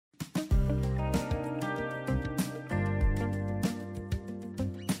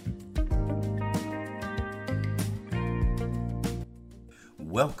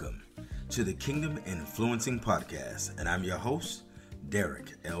Welcome to the Kingdom Influencing Podcast, and I'm your host,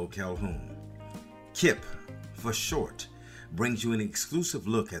 Derek L. Calhoun. KIP, for short, brings you an exclusive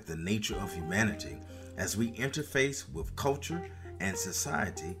look at the nature of humanity as we interface with culture and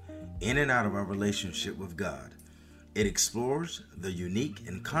society in and out of our relationship with God. It explores the unique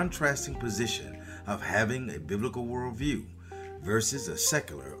and contrasting position of having a biblical worldview versus a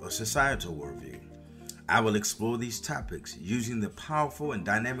secular or societal worldview. I will explore these topics using the powerful and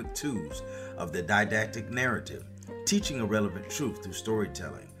dynamic tools of the didactic narrative, teaching a relevant truth through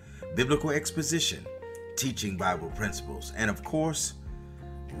storytelling, biblical exposition, teaching Bible principles, and of course,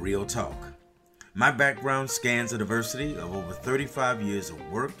 real talk. My background scans a diversity of over 35 years of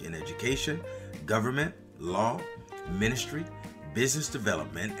work in education, government, law, ministry, business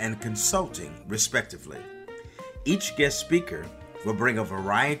development, and consulting, respectively. Each guest speaker will bring a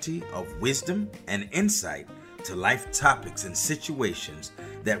variety of wisdom and insight to life topics and situations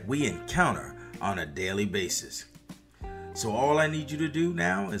that we encounter on a daily basis. So all I need you to do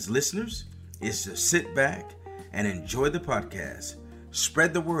now as listeners is to sit back and enjoy the podcast.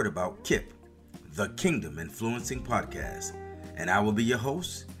 Spread the word about KIP, the Kingdom Influencing Podcast. And I will be your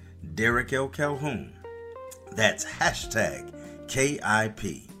host, Derek L. Calhoun. That's hashtag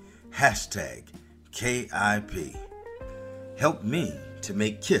KIP, hashtag KIP. Help me to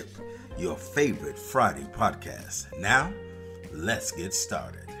make KIP your favorite Friday podcast. Now, let's get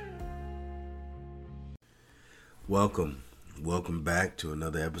started. Welcome back to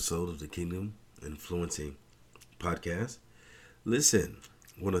another episode of the Kingdom Influencing Podcast. Listen,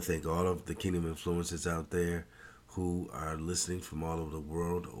 I want to thank all of the Kingdom Influencers out there who are listening from all over the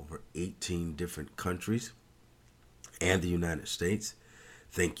world, over 18 different countries and the United States.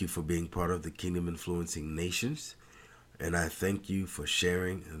 Thank you for being part of the Kingdom Influencing Nations. And I thank you for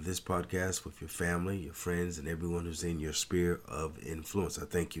sharing this podcast with your family, your friends, and everyone who's in your sphere of influence. I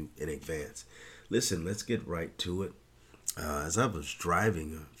thank you in advance. Listen, let's get right to it. As I was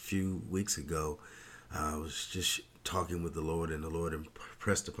driving a few weeks ago, I was just talking with the Lord, and the Lord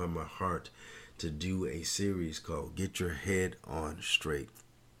impressed upon my heart to do a series called Get Your Head On Straight.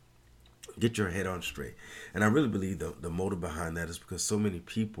 Get your head on straight. And I really believe the motive behind that is because so many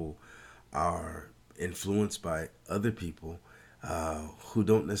people are influenced by other people who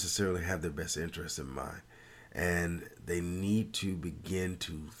don't necessarily have their best interests in mind. And they need to begin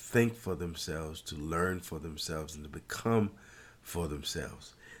to think for themselves, to learn for themselves, and to become for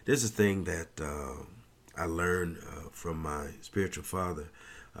themselves. There's a thing that I learned from my spiritual father,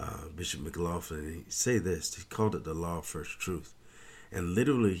 Bishop McLaughlin. He said this. He called it the law of first truth. And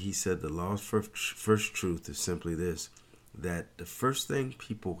literally, he said the law of first truth is simply this, that the first thing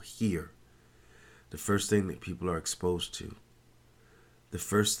people hear, the first thing that people are exposed to, the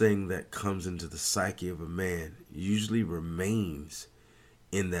first thing that comes into the psyche of a man usually remains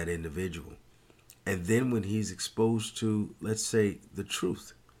in that individual. And then when he's exposed to, let's say, the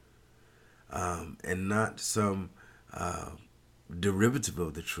truth, and not some derivative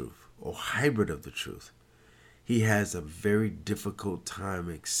of the truth or hybrid of the truth, he has a very difficult time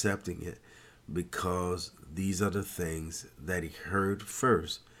accepting it because these are the things that he heard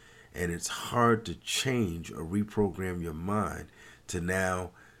first. And it's hard to change or reprogram your mind to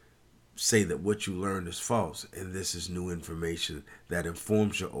now say that what you learned is false and this is new information that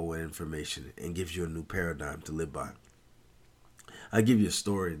informs your old information and gives you a new paradigm to live by. I'll give you a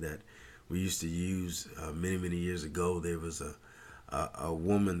story that we used to use many years ago. There was a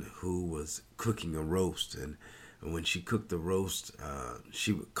woman who was cooking a roast, and when she cooked the roast,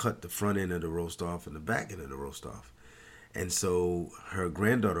 she would cut the front end of the roast off and the back end of the roast off. And so her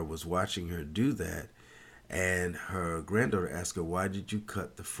granddaughter was watching her do that, and her granddaughter asked her, "Why did you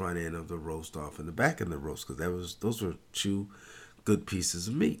cut the front end of the roast off and the back end of the roast?" Because those were two good pieces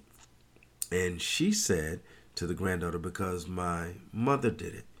of meat. And she said to the granddaughter, "Because my mother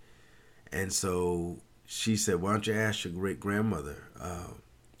did it." And so she said, "Why don't you ask your great-grandmother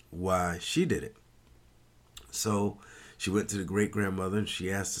why she did it?" So she went to the great-grandmother and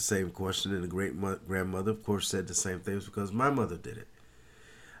she asked the same question, and the great-grandmother, of course, said the same thing. It was because my mother did it.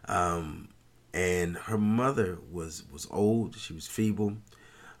 And her mother was old, she was feeble,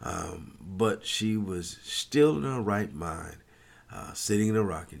 but she was still in her right mind, sitting in a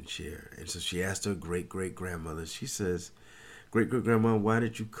rocking chair. And so she asked her great-great-grandmother, she says, "Great-great-grandma, why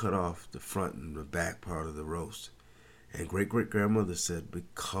did you cut off the front and the back part of the roast?" And great-great-grandmother said,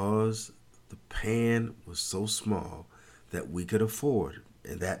 "Because the pan was so small that we could afford.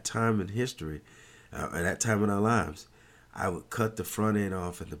 At that time in history, at that time in our lives, I would cut the front end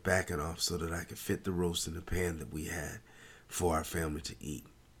off and the back end off so that I could fit the roast in the pan that we had for our family to eat."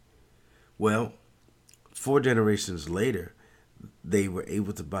 Well, 4 generations later, they were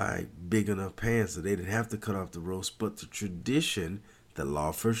able to buy big enough pans so they didn't have to cut off the roast. But the tradition, the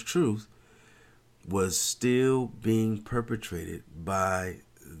law first truth, was still being perpetrated by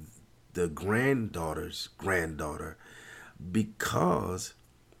the granddaughter's granddaughter because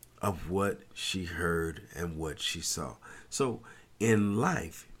of what she heard and what she saw. So in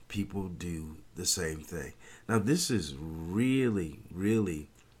life, people do the same thing. Now, this is really, really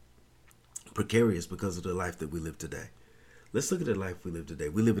precarious because of the life that we live today. Let's look at the life we live today.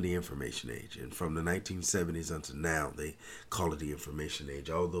 We live in the information age, and from the 1970s until now, they call it the information age,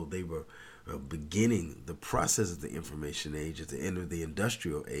 although they were beginning the process of the information age at the end of the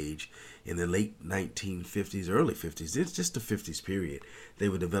industrial age in the late 1950s, early 50s. It's just the 50s period. They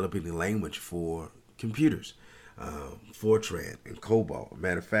were developing the language for computers, Fortran and COBOL.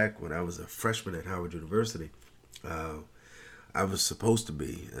 Matter of fact, when I was a freshman at Howard University, I was supposed to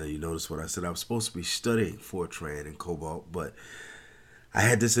be, you notice what I said, I was supposed to be studying Fortran and COBOL, but I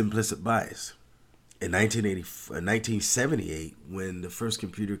had this implicit bias. In 1978, when the first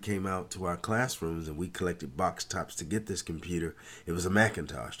computer came out to our classrooms and we collected box tops to get this computer, it was a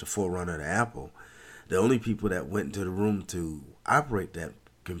Macintosh, the forerunner to Apple. The only people that went into the room to operate that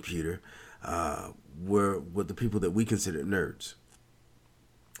computer were the people that we considered nerds.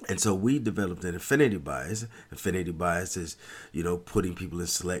 And so we developed an affinity bias. Affinity bias is, putting people in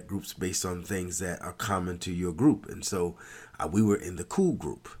select groups based on things that are common to your group. And so we were in the cool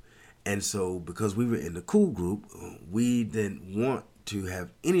group. And so because we were in the cool group, we didn't want to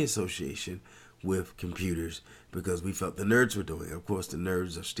have any association with computers because we felt the nerds were doing it. Of course, the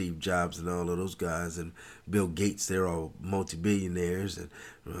nerds are Steve Jobs and all of those guys, and Bill Gates. They're all multi-billionaires, and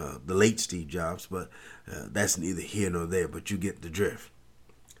the late Steve Jobs. But that's neither here nor there, but you get the drift.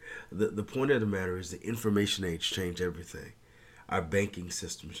 The point of the matter is the information age changed everything. Our banking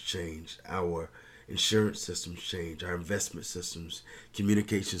systems changed. Our insurance systems change, our investment systems,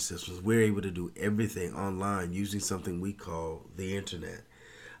 communication systems. We're able to do everything online using something we call the internet.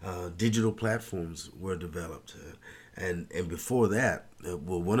 Digital platforms were developed. And before that,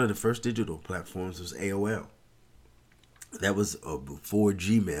 one of the first digital platforms was AOL. That was before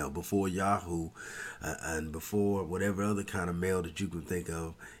Gmail, before Yahoo, and before whatever other kind of mail that you can think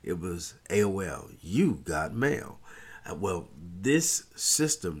of. It was AOL. You got mail. Well, this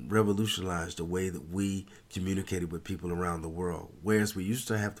system revolutionized the way that we communicated with people around the world. Whereas we used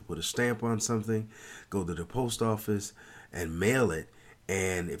to have to put a stamp on something, go to the post office, and mail it.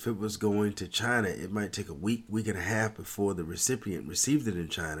 And if it was going to China, it might take a week, week and a half before the recipient received it in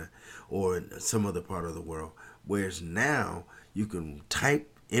China or in some other part of the world. Whereas now you can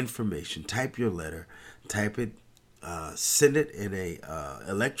type information, type your letter, type it, send it in a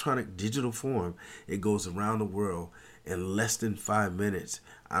electronic digital form. It goes around the world in less than 5 minutes.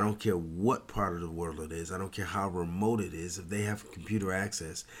 I don't care what part of the world it is. I don't care how remote it is. If they have computer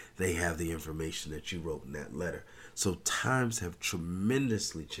access, they have the information that you wrote in that letter. So times have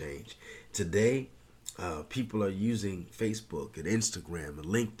tremendously changed. Today, people are using Facebook and Instagram and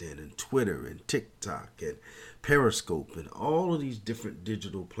LinkedIn and Twitter and TikTok and Periscope and all of these different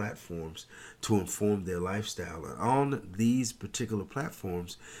digital platforms to inform their lifestyle. And on these particular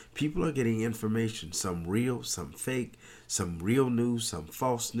platforms, people are getting information, some real, some fake, some real news, some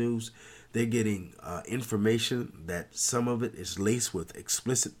false news. They're getting information that some of it is laced with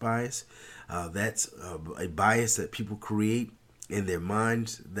explicit bias. That's a bias that people create in their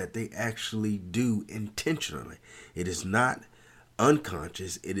minds that they actually do intentionally. It is not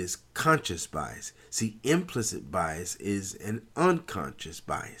unconscious, it is conscious bias. See, implicit bias is an unconscious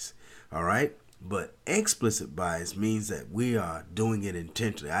bias, all right? But explicit bias means that we are doing it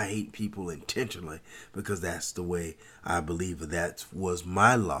intentionally. I hate people intentionally because that's the way I believe that was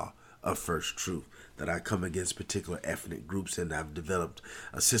my law of first truth, that I come against particular ethnic groups and I've developed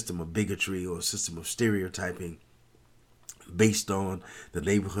a system of bigotry or a system of stereotyping based on the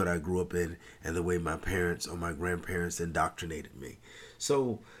neighborhood I grew up in and the way my parents or my grandparents indoctrinated me.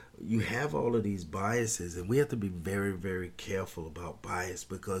 So you have all of these biases, and we have to be very, very careful about bias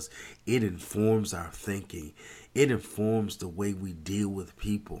because it informs our thinking. It informs the way we deal with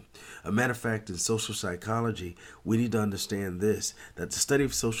people. A matter of fact, in social psychology, we need to understand this, that the study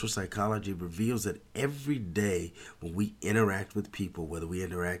of social psychology reveals that every day when we interact with people, whether we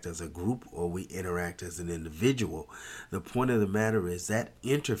interact as a group or we interact as an individual, the point of the matter is that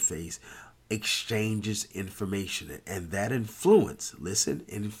interface exchanges information, and that influence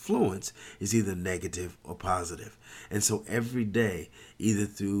is either negative or positive. And so every day, either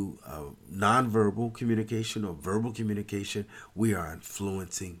through nonverbal communication or verbal communication, we are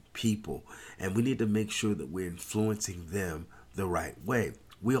influencing people, and we need to make sure that we're influencing them the right way.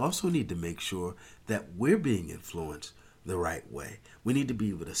 We also need to make sure that we're being influenced the right way. We need to be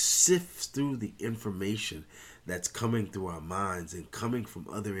able to sift through the information that's coming through our minds and coming from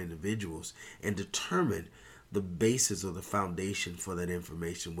other individuals and determine the basis or the foundation for that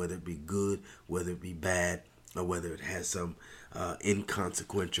information, whether it be good, whether it be bad, or whether it has some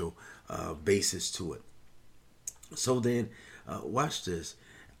inconsequential basis to it. So then, watch this.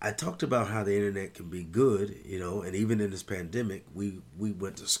 I talked about how the internet can be good, and even in this pandemic, we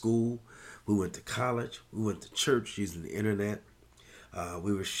went to school, we went to college, we went to church using the internet.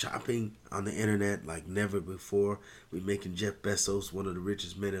 We were shopping on the internet like never before. We're making Jeff Bezos one of the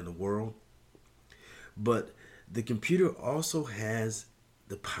richest men in the world. But the computer also has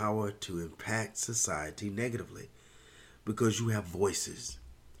the power to impact society negatively because you have voices.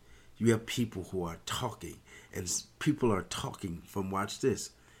 You have people who are talking, and people are talking from, watch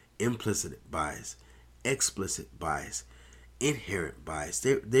this, implicit bias, explicit bias, inherent bias.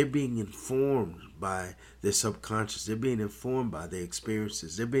 They're being informed by their subconscious. They're being informed by their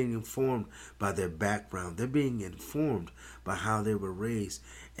experiences. They're being informed by their background. They're being informed by how they were raised.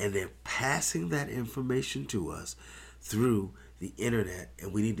 And they're passing that information to us through the internet,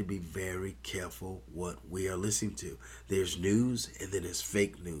 and we need to be very careful what we are listening to. There's news, and then there's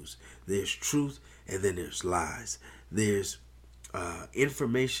fake news. There's truth, and then there's lies. There's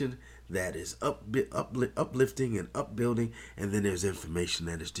information that is uplifting and upbuilding, and then there's information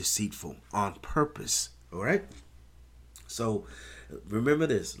that is deceitful on purpose. All right? So remember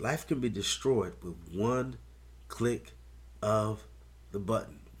this. Life can be destroyed with one click of the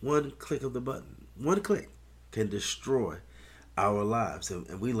button. One click of the button. One click can destroy our lives.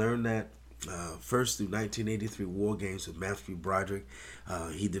 And we learned that first through 1983 War Games with Matthew Broderick.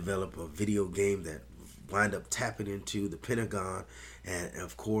 He developed a video game that wind up tapping into the Pentagon and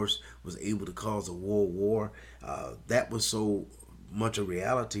of course was able to cause a world war. That was so much a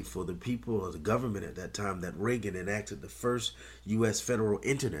reality for the people of the government at that time that Reagan enacted the first U.S. federal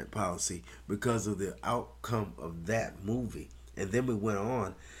internet policy because of the outcome of that movie. And then we went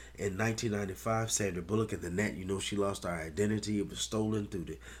on in 1995, Sandra Bullock and the net. She lost our identity. It was stolen through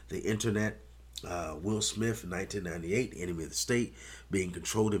the internet. Will Smith in 1998, Enemy of the State, being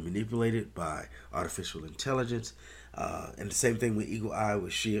controlled and manipulated by artificial intelligence. And the same thing with Eagle Eye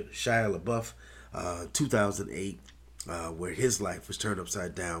with Shia LaBeouf, 2008, where his life was turned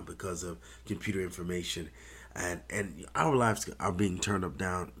upside down because of computer information. And our lives are being turned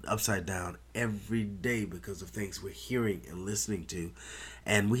upside down every day because of things we're hearing and listening to.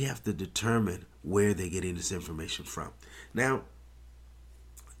 And we have to determine where they're getting this information from. Now,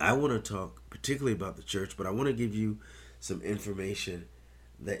 I want to talk particularly about the church, but I want to give you some information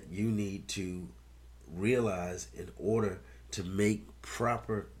that you need to realize in order to make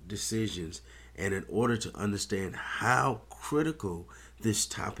proper decisions and in order to understand how critical this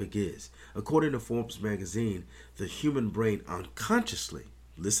topic is. According to Forbes magazine, the human brain unconsciously,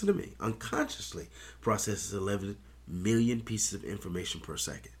 listen to me, unconsciously processes 11 million pieces of information per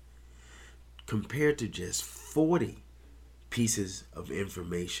second, compared to just 40 pieces of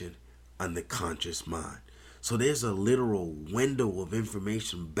information on the conscious mind. So there's a literal window of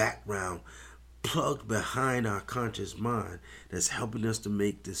information background plugged behind our conscious mind that's helping us to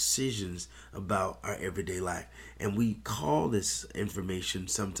make decisions about our everyday life. And we call this information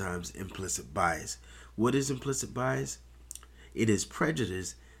sometimes implicit bias. What is implicit bias? It is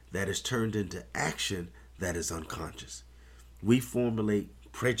prejudice that is turned into action that is unconscious. We formulate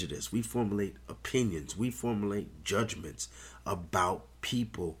prejudice, we formulate opinions, we formulate judgments about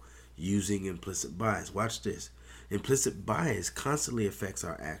people using implicit bias. Watch this. Implicit bias constantly affects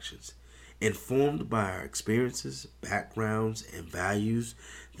our actions. Informed by our experiences, backgrounds, and values,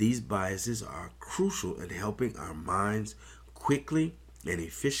 these biases are crucial in helping our minds quickly and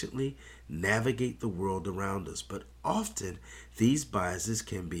efficiently navigate the world around us. But often, these biases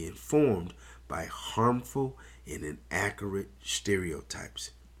can be informed by harmful and inaccurate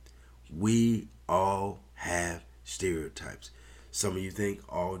stereotypes. We all have stereotypes. Some of you think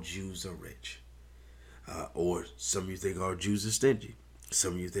all Jews are rich. Or some of you think all Jews are stingy.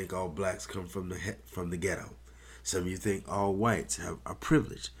 Some of you think all blacks come from the ghetto. Some of you think all whites are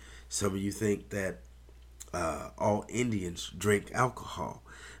privileged. Some of you think that all Indians drink alcohol.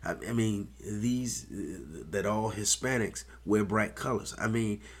 I mean, that all Hispanics wear bright colors. I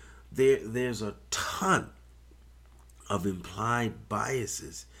mean, there's a ton of implied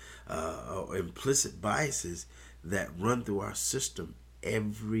biases or implicit biases that run through our system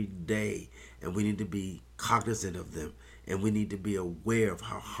every day, and we need to be cognizant of them, and we need to be aware of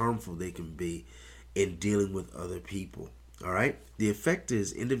how harmful they can be in dealing with other people. All right? The effect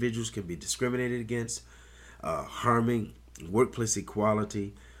is individuals can be discriminated against, harming workplace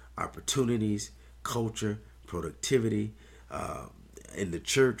equality, opportunities, culture, productivity, in the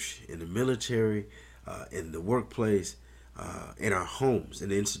church, in the military, in the workplace, in our homes, in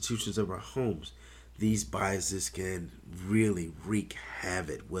the institutions of our homes. These biases can really wreak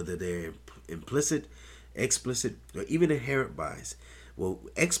havoc, whether they're implicit, explicit, or even inherent bias. Well,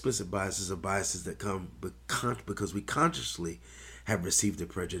 explicit biases are biases that come because we consciously have received a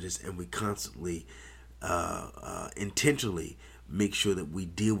prejudice, and we constantly, intentionally make sure that we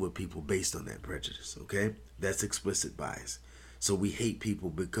deal with people based on that prejudice. Okay, that's explicit bias. So we hate people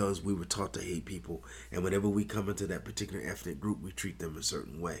because we were taught to hate people, and whenever we come into that particular ethnic group, we treat them a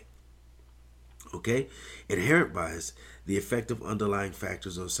certain way. Okay? Inherent bias, the effect of underlying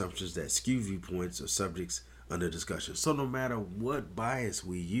factors or assumptions that skew viewpoints or subjects under discussion. So no matter what bias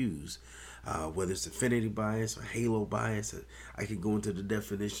we use, whether it's affinity bias or halo bias, and I can go into the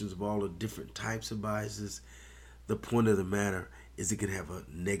definitions of all the different types of biases. The point of the matter is it can have a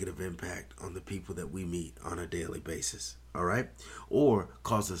negative impact on the people that we meet on a daily basis. All right? Or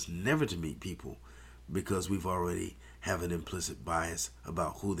cause us never to meet people because we've already have an implicit bias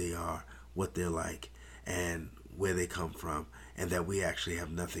about who they are, what they're like, and where they come from, and that we actually have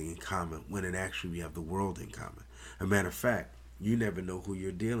nothing in common, when in actually we have the world in common. As a matter of fact, you never know who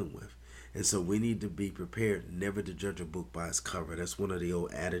you're dealing with. And so we need to be prepared never to judge a book by its cover. That's one of the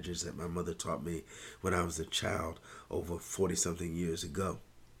old adages that my mother taught me when I was a child over 40-something years ago.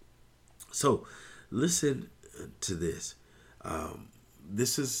 So listen to this.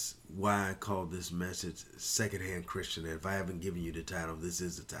 This is why I call this message Secondhand Christian. And if I haven't given you the title, this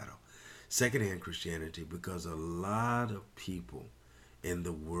is the title. Secondhand Christianity, because a lot of people in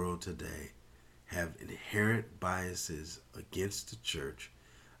the world today have inherent biases against the church,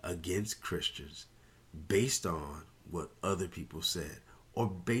 against Christians, based on what other people said, or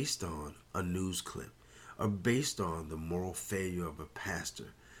based on a news clip, or based on the moral failure of a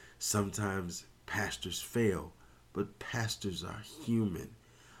pastor. Sometimes pastors fail, but pastors are human.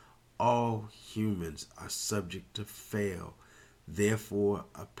 All humans are subject to fail. Therefore,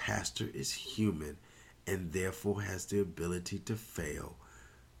 a pastor is human and therefore has the ability to fail.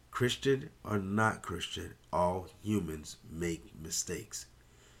 Christian or not Christian, all humans make mistakes.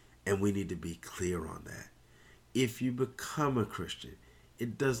 And we need to be clear on that. If you become a Christian,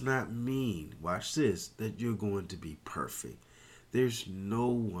 it does not mean, watch this, that you're going to be perfect. There's no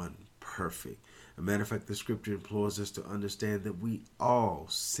one perfect. As a matter of fact, the scripture implores us to understand that we all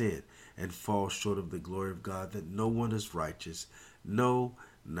sin and fall short of the glory of God, that no one is righteous, no,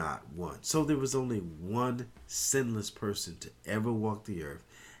 not one. So there was only one sinless person to ever walk the earth,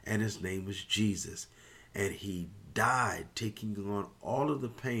 and his name was Jesus. And he died taking on all of the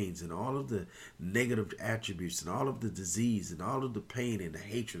pains and all of the negative attributes and all of the disease and all of the pain and the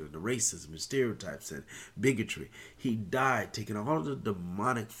hatred and the racism and stereotypes and bigotry. He died taking all of the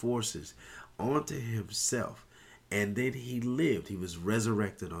demonic forces onto himself. And then he lived. He was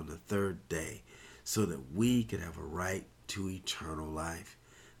resurrected on the third day so that we could have a right to eternal life.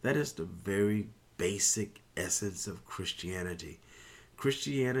 That is the very basic essence of Christianity.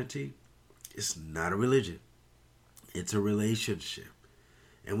 Christianity is not a religion. It's a relationship.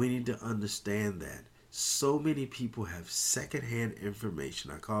 And we need to understand that. So many people have secondhand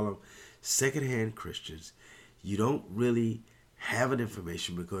information. I call them secondhand Christians. You don't really have an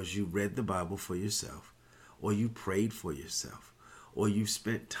information because you read the Bible for yourself, or you prayed for yourself, or you've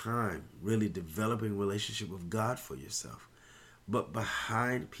spent time really developing a relationship with God for yourself. But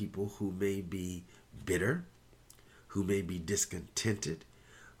behind people who may be bitter, who may be discontented,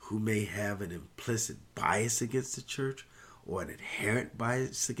 who may have an implicit bias against the church, or an inherent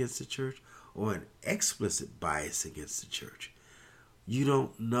bias against the church, or an explicit bias against the church, you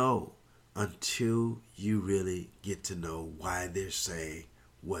don't know until you really get to know why they're saying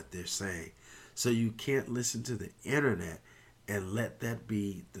what they're saying. So you can't listen to the internet and let that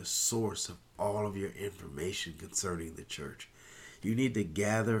be the source of all of your information concerning the church. You need to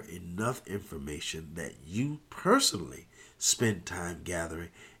gather enough information that you personally spend time gathering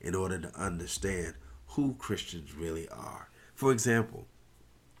in order to understand who Christians really are. For example,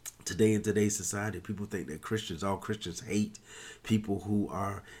 today in today's society, people think that all Christians hate people who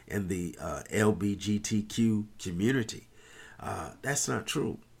are in the LGBTQ community. That's not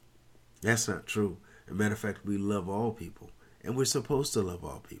true. That's not true. As a matter of fact, we love all people, and we're supposed to love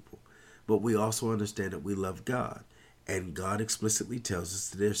all people. But we also understand that we love God. And God explicitly tells us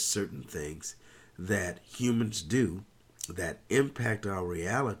that there's certain things that humans do that impact our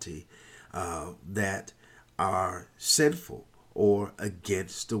reality, that are sinful or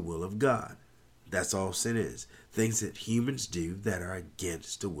against the will of God. That's all sin is. Things that humans do that are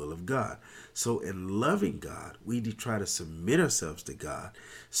against the will of God. So in loving God, we try to submit ourselves to God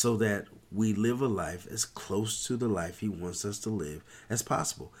so that we live a life as close to the life he wants us to live as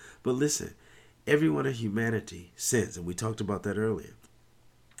possible. But listen, everyone in humanity sins, and we talked about that earlier.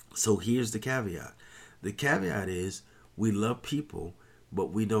 So here's the caveat. The caveat is we love people,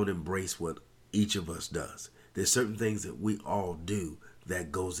 but we don't embrace what each of us does. There's certain things that we all do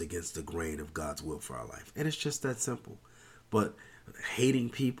that goes against the grain of God's will for our life. And it's just that simple. But hating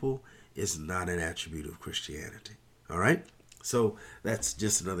people is not an attribute of Christianity. All right? So that's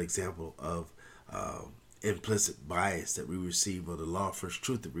just another example of implicit bias that we receive, or the law of first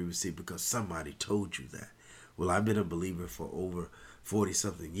truth that we receive because somebody told you that. Well, I've been a believer for over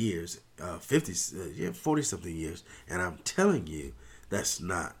 40-something years, 40-something years, and I'm telling you that's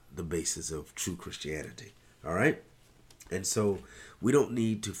not the basis of true Christianity. All right? And so we don't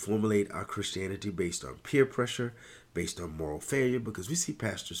need to formulate our Christianity based on peer pressure, based on moral failure, because we see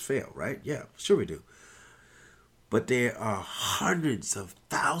pastors fail, right? Yeah, sure we do. But there are hundreds of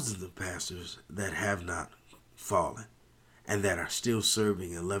thousands of pastors that have not fallen and that are still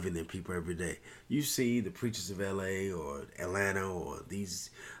serving and loving their people every day. You see the preachers of LA or Atlanta or these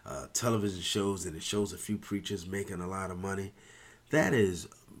television shows, and it shows a few preachers making a lot of money. That is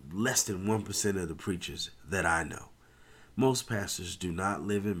less than 1% of the preachers that I know. Most pastors do not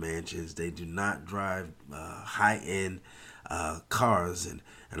live in mansions. They do not drive high-end cars, and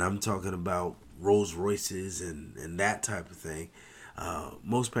I'm talking about Rolls Royces and that type of thing.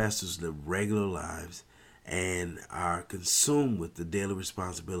 Most pastors live regular lives and are consumed with the daily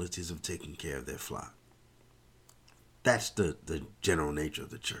responsibilities of taking care of their flock. That's the general nature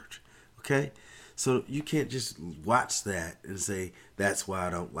of the church, okay? So you can't just watch that and say, that's why I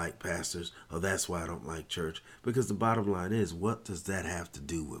don't like pastors, or that's why I don't like church, because the bottom line is, what does that have to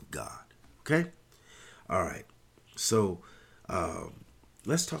do with God, okay? All right, so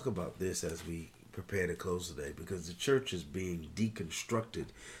let's talk about this as we prepare to close today, because the church is being deconstructed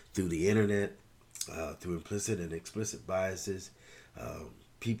through the internet, through implicit and explicit biases.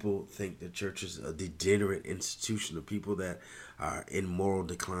 People think the church is a degenerate institution of people that are in moral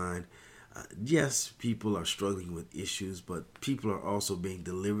decline. Yes, people are struggling with issues, but people are also being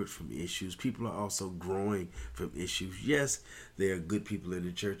delivered from issues. People are also growing from issues. Yes, there are good people in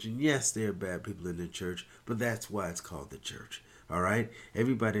the church, and yes, there are bad people in the church, but that's why it's called the church. All right?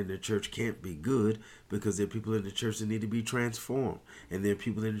 Everybody in the church can't be good, because there are people in the church that need to be transformed, and there are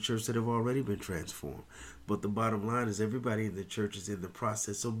people in the church that have already been transformed. But the bottom line is, everybody in the church is in the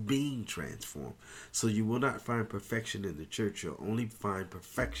process of being transformed. So you will not find perfection in the church. You'll only find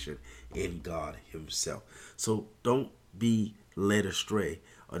perfection in God himself. So don't be led astray,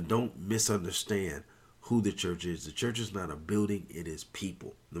 or don't misunderstand who the church is. The church is not a building, it is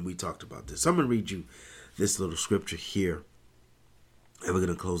people. And we talked about this. So I'm going to read you this little scripture here, and we're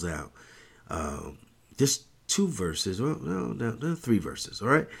going to close out. Just 2 verses. Well, no, 3 verses. All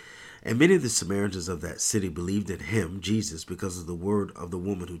right. And many of the Samaritans of that city believed in him, Jesus, because of the word of the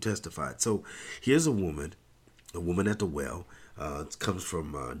woman who testified. So here's a woman at the well. It comes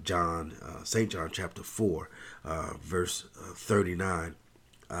from St. John chapter 4, verse 39.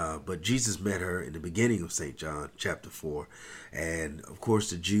 But Jesus met her in the beginning of St. John chapter 4. And of course,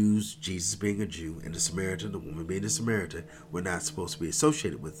 the Jews, Jesus being a Jew, and the Samaritan, the woman being a Samaritan, were not supposed to be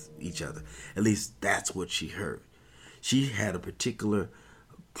associated with each other. At least that's what she heard. She had a particular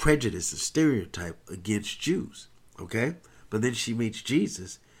prejudice and stereotype against Jews. Okay? But then she meets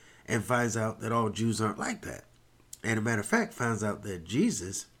Jesus and finds out that all Jews aren't like that. And a matter of fact, finds out that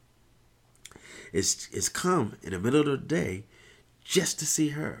Jesus is come in the middle of the day just to see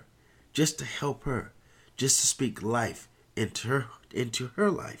her, just to help her, just to speak life into her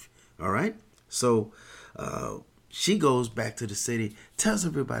life. All right? So she goes back to the city, tells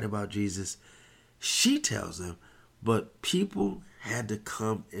everybody about Jesus. She tells them, but people had to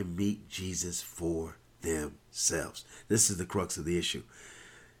come and meet Jesus for themselves. This is the crux of the issue.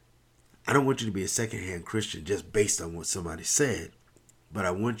 I don't want you to be a secondhand Christian just based on what somebody said, but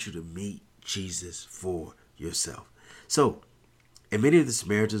I want you to meet Jesus for yourself. So, and many of the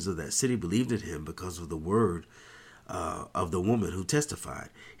Samaritans of that city believed in him because of the word of the woman who testified.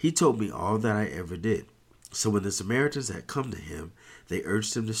 He told me all that I ever did. So when the Samaritans had come to him, they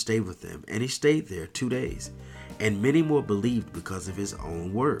urged him to stay with them, and he stayed there 2 days. And many more believed because of his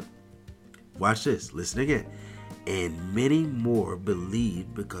own word. Watch this. Listen again. And many more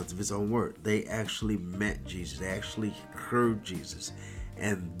believed because of his own word. They actually met Jesus. They actually heard Jesus.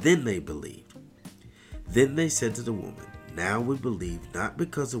 And then they believed. Then they said to the woman, now we believe not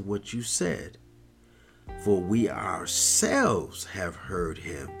because of what you said, for we ourselves have heard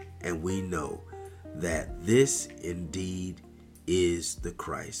him, and we know that this indeed is the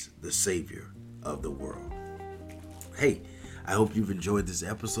Christ, the Savior of the world. Hey, I hope you've enjoyed this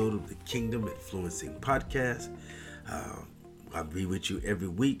episode of the Kingdom Influencing Podcast. I'll be with you every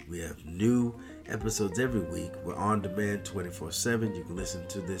week. We have new episodes every week. We're on demand 24/7. You can listen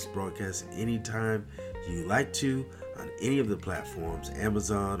to this broadcast anytime you like to on any of the platforms: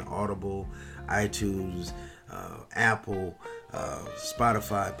 Amazon, Audible, iTunes, Apple,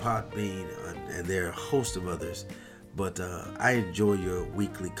 Spotify, Podbean, and there are a host of others. But I enjoy your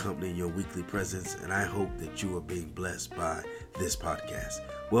weekly company, your weekly presence, and I hope that you are being blessed by this podcast.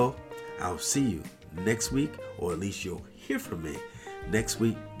 Well, I'll see you next week, or at least you'll hear from me next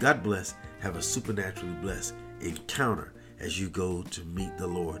week. God bless. Have a supernaturally blessed encounter as you go to meet the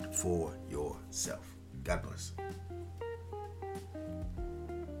Lord for yourself. God bless.